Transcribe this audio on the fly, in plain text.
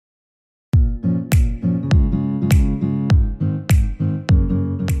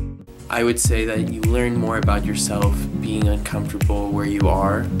I would say that you learn more about yourself being uncomfortable where you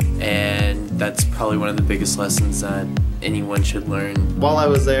are, and that's probably one of the biggest lessons that anyone should learn. While I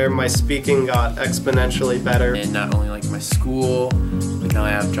was there, my speaking got exponentially better. And not only like my school, but now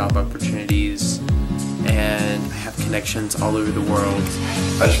I have job opportunities and I have connections all over the world.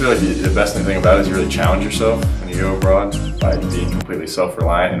 I just feel like the best thing about it is you really challenge yourself when you go abroad by being completely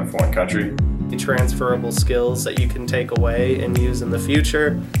self-reliant in a foreign country. Transferable skills that you can take away and use in the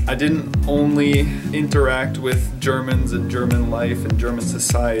future. I didn't only interact with Germans and German life and German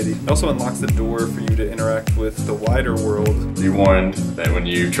society. It also unlocks the door for you to interact with the wider world. Be warned that when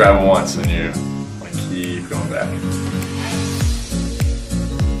you travel once and you keep going back.